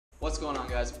What's going on,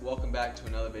 guys? Welcome back to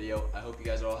another video. I hope you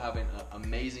guys are all having an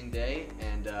amazing day,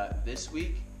 and this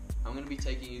week I'm going to be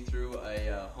taking you through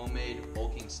a homemade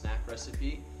bulking snack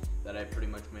recipe that I pretty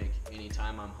much make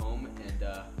anytime I'm home, and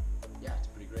yeah, it's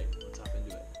pretty great. Let's hop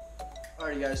into it.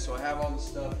 Alrighty guys, so I have all the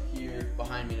stuff here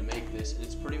behind me to make this.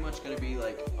 It's pretty much going to be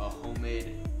like a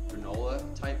homemade granola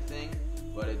type thing,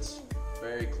 but it's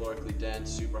very calorically dense,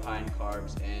 super high in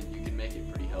carbs, and you can make it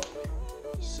pretty healthy.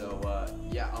 So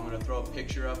yeah, I'm going to throw a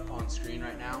picture up on screen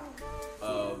right now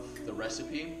of the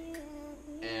recipe,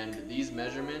 and these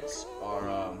measurements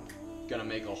are going to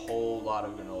make a whole lot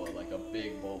of granola, like a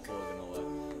big bowl full of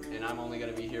granola. And I'm only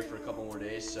going to be here for a couple more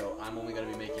days, so I'm only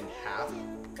going to be making half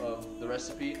of the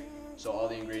recipe. So all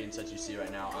the ingredients that you see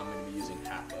right now, I'm going to be using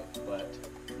half of. But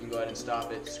you can go ahead and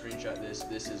stop it, screenshot this.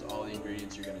 This is all the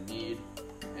ingredients you're going to need.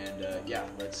 And yeah,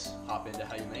 let's hop into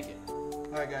how you make it.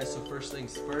 Alright guys, so first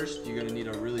things first, you're going to need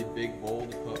a really big bowl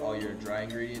to put all your dry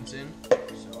ingredients in.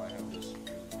 So I have this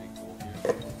really big bowl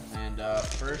here. And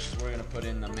first we're going to put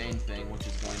in the main thing, which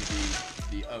is going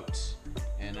to be the oats.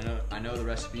 And I know the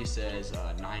recipe says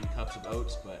 9 cups of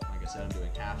oats, but like I said, I'm doing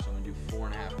half, so I'm going to do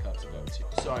 4.5 cups of oats here.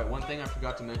 So alright, one thing I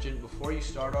forgot to mention, before you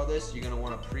start all this, you're going to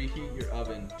want to preheat your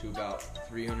oven to about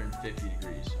 350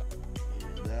 degrees.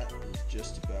 And that is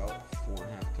just about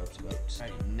 4.5 cups of oats.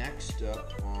 Alright, next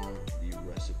up on the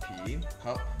recipe,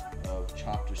 cup of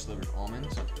chopped or slivered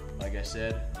almonds. Like I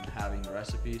said, I'm having the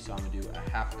recipe, so I'm going to do a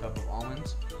half cup of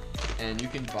almonds. And you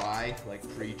can buy like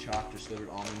pre-chopped or slivered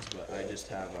almonds, but I just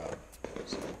have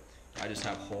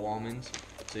whole almonds.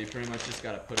 So you pretty much just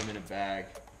got to put them in a bag,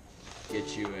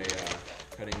 get you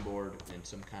a cutting board and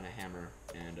some kind of hammer,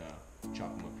 and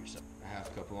chop them up yourself. A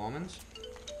half cup of almonds.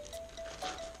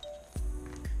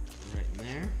 Right in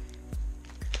there.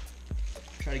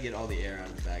 Try to get all the air out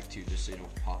of the bag too, just so you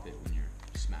don't pop it when you're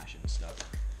smashing stuff.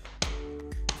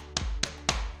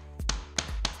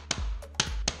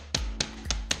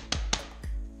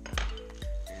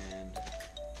 And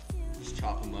just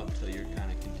chop them up till you're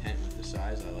kind of content with the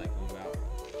size. I like them about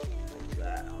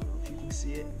that. I don't know if you can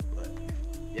see it, but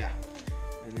yeah.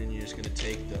 And then you're just gonna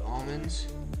take the almonds,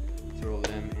 throw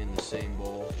them in the same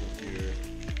bowl with your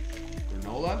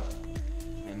granola.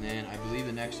 And then I believe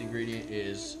the next ingredient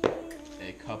is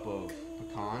a cup of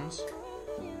pecans,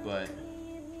 but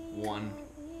one,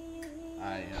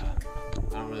 I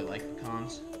don't really like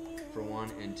pecans, for one,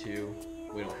 and two,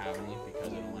 we don't have any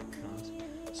because I don't like pecans.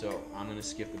 So I'm gonna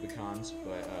skip the pecans,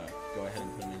 but go ahead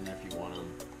and put them in there if you want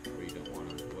them, or you don't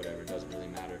want them, whatever, it doesn't really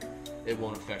matter. It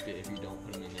won't affect it if you don't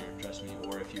put them in there, trust me,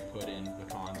 or if you put in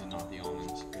pecans and not the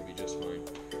almonds, it'll be just fine.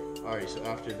 Alright, so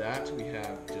after that, we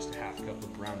have just a half cup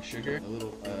of brown sugar. A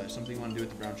little, something you want to do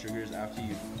with the brown sugar is after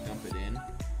you dump it in,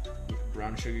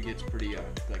 brown sugar gets pretty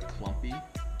like clumpy.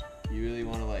 You really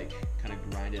want to like kind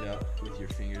of grind it up with your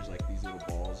fingers, like these little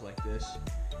balls like this,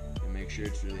 and make sure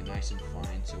it's really nice and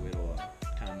fine, so it'll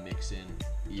kind of mix in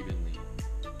evenly,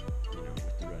 you know,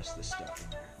 with the rest of the stuff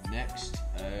in there. Next,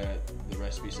 the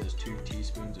recipe says 2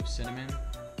 teaspoons of cinnamon,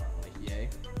 like yay,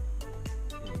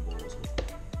 in the bowl as well.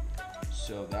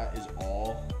 So that is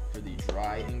all for the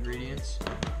dry ingredients.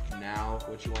 Now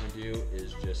what you want to do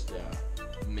is just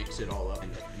mix it all up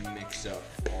and mix up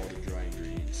all the dry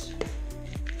ingredients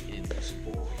in this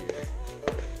bowl here.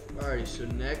 Alrighty, so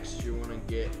next you want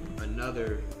to get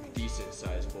another decent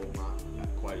sized bowl, not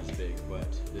quite as big,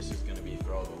 but this is going to be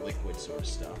for all the liquid sort of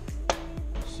stuff.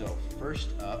 So first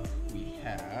up we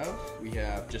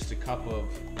have just a cup of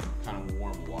kind of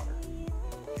warm water.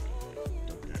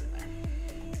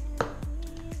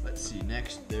 Let's see,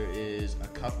 next there is a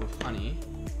cup of honey.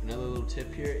 Another little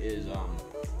tip here is,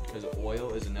 because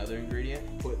oil is another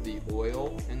ingredient, put the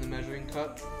oil in the measuring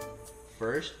cup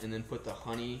first and then put the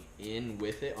honey in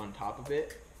with it on top of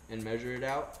it and measure it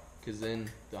out, because then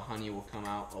the honey will come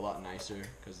out a lot nicer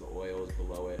because the oil is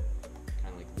below it,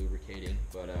 kind of like lubricating,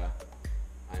 but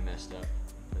I messed up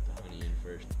and put the honey in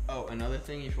first. Oh, another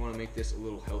thing, if you want to make this a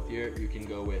little healthier, you can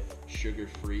go with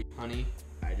sugar-free honey.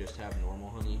 I just have normal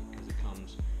honey because it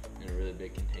comes in a really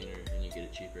big container and you get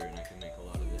it cheaper, and I can make a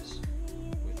lot of this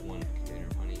with one container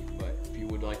of honey. But if you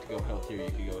would like to go healthier, you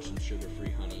could go with some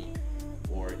sugar-free honey,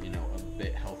 or you know, a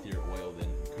bit healthier oil than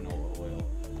canola oil,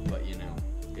 but you know,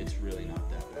 it's really not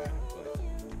that bad,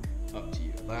 but up to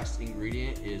you. Last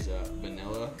ingredient is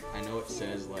vanilla. I know it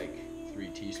says like 3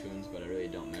 teaspoons, but I really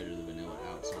don't measure the vanilla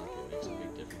out. It's not like it makes a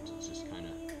big difference. It's just kind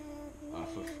of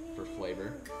for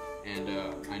flavor. And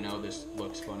I know this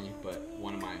looks funny, but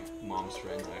one of my mom's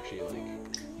friends actually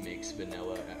like makes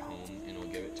vanilla at home and will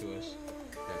give it to us.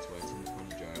 That's why it's in the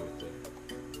honey jar with the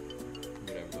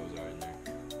whatever those are in there.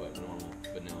 But normal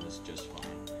vanilla is just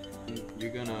fine.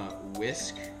 You're gonna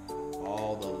whisk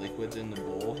all the liquid liquids in the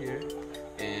bowl here,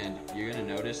 and you're gonna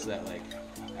notice that like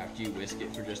after you whisk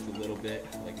it for just a little bit,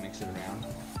 like mix it around,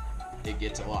 it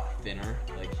gets a lot thinner.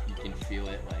 Like you can feel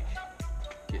it like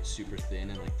get super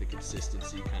thin, and like the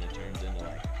consistency kind of turns into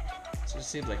like, so it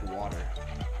seems like water,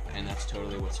 and that's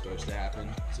totally what's supposed to happen,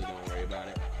 so don't worry about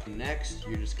it. Next,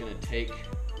 you're just gonna take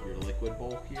your liquid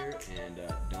bowl here and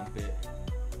dump it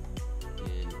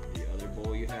in the other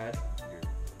bowl you had,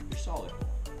 your solid bowl.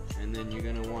 And then you're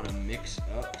gonna wanna mix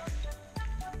up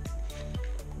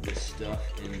this stuff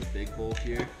in the big bowl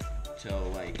here till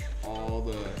like all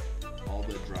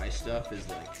the dry stuff is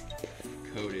like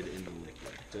coated in the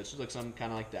liquid. So it should look something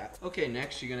kind of like that. Okay,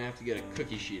 next you're gonna have to get a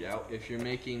cookie sheet out. If you're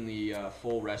making the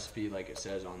full recipe like it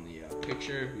says on the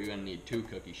picture, you're gonna need 2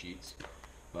 cookie sheets,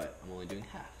 but I'm only doing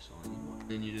half, so I need 1.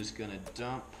 Then you're just gonna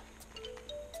dump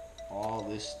all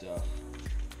this stuff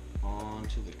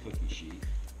onto the cookie sheet,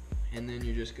 and then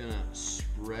you're just gonna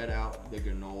spread out the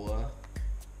granola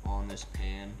on this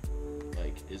pan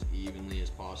like as evenly as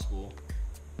possible,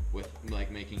 with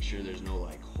like making sure there's no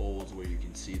like holes where you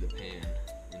can see the pan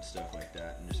and stuff like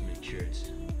that, and just make sure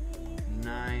it's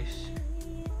nice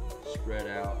spread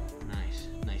out,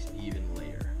 nice even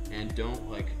layer. And don't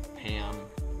like pan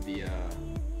the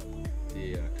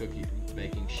cookie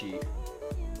baking sheet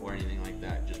or anything like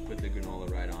that. Just put the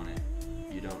granola right on it.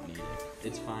 You don't need it.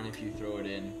 It's fine if you throw it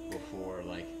in before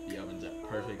like the oven's up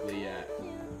perfectly at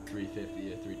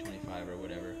 350 or 325 or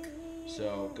whatever.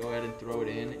 So go ahead and throw it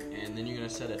in, and then you're gonna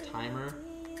set a timer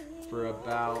for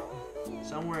about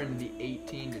somewhere in the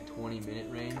 18 to 20 minute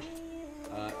range.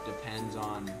 Depends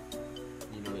on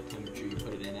the temperature you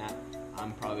put it in at.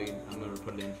 I'm gonna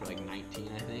put it in for like 19,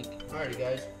 I think. Alrighty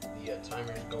guys, the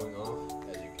timer is going off,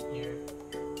 as you can hear.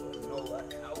 Granola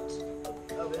out of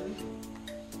the oven.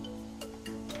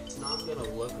 It's not gonna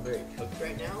look very cooked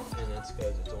right now, and that's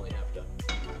because it's only half done.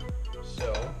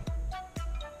 So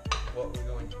what we're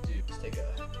going to do is take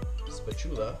a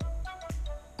spatula,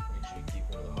 make sure you keep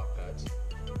one of the hot pads,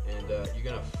 and you're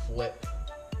gonna flip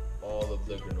all of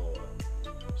the granola.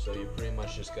 So you're pretty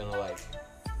much just gonna like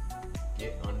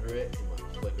get under it and like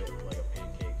flip it like a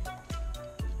pancake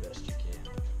as best you can.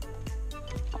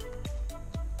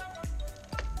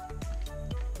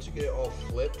 Once you get it all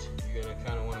flipped, you're gonna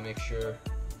kind of want to make sure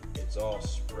it's all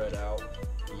spread out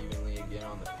evenly again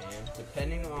on the pan.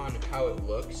 Depending on how it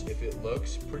looks, if it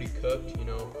looks pretty cooked,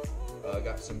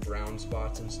 got some brown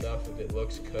spots and stuff, if it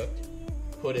looks cooked,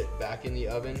 put it back in the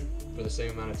oven for the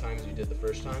same amount of time as you did the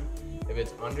first time. If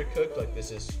it's undercooked, like this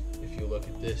is, if you look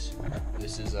at this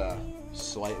is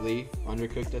slightly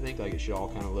undercooked, I think. Like it should all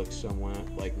kind of look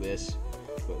somewhat like this,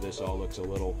 but this all looks a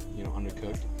little,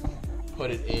 undercooked. Put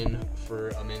it in for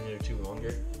a minute or 2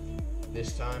 longer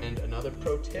this time. And another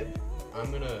pro tip,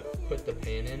 I'm gonna put the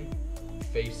pan in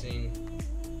facing,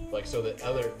 like, so the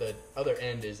other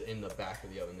end is in the back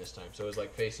of the oven this time. So it's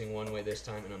like facing one way this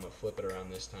time, and I'm gonna flip it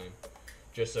around this time,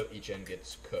 just so each end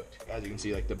gets cooked. As you can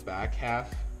see, like the back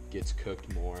half gets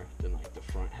cooked more than like the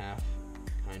front half,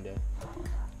 kinda.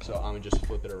 So I'm gonna just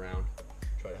flip it around,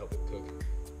 try to help it cook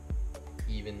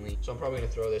evenly. So I'm probably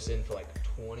gonna throw this in for like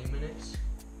 20 minutes,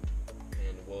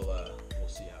 and we'll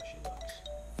see how she looks.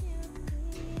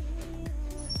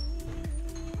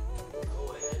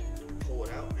 Go ahead and pull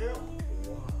it out now.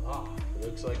 Voila. It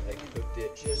looks like I cooked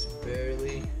it just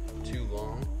barely too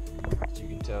long. As you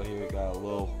can tell here, it got a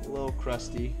little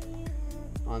crusty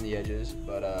on the edges,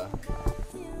 but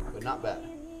not bad.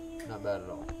 Not bad at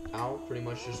all. Now, pretty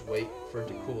much just wait for it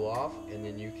to cool off, and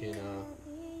then you can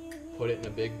put it in a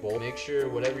big bowl. Make sure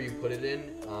whatever you put it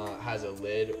in has a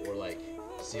lid or like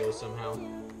seals somehow.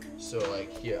 So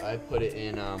like here, I put it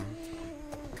in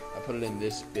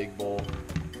this big bowl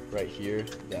right here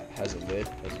that has a lid.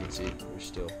 As you can see, there's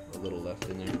still a little left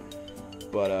in there.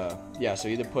 But yeah, so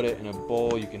either put it in a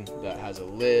bowl that has a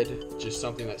lid, just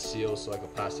something that seals, so like a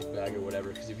plastic bag or whatever,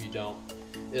 because if you don't,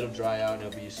 it'll dry out and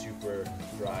it'll be super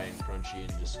dry and crunchy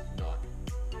and just not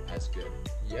as good.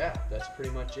 Yeah, that's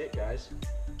pretty much it, guys.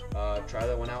 Try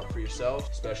that one out for yourself,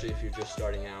 especially if you're just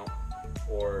starting out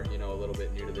or a little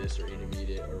bit new to this or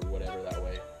intermediate or whatever that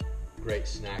way. Great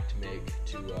snack to make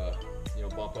to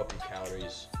bump up your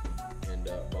calories and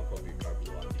bump up your carbs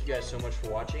a lot. Thank you guys so much for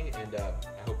watching, and I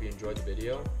hope you enjoyed the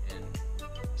video, and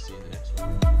see you in the next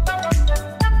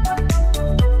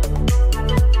one.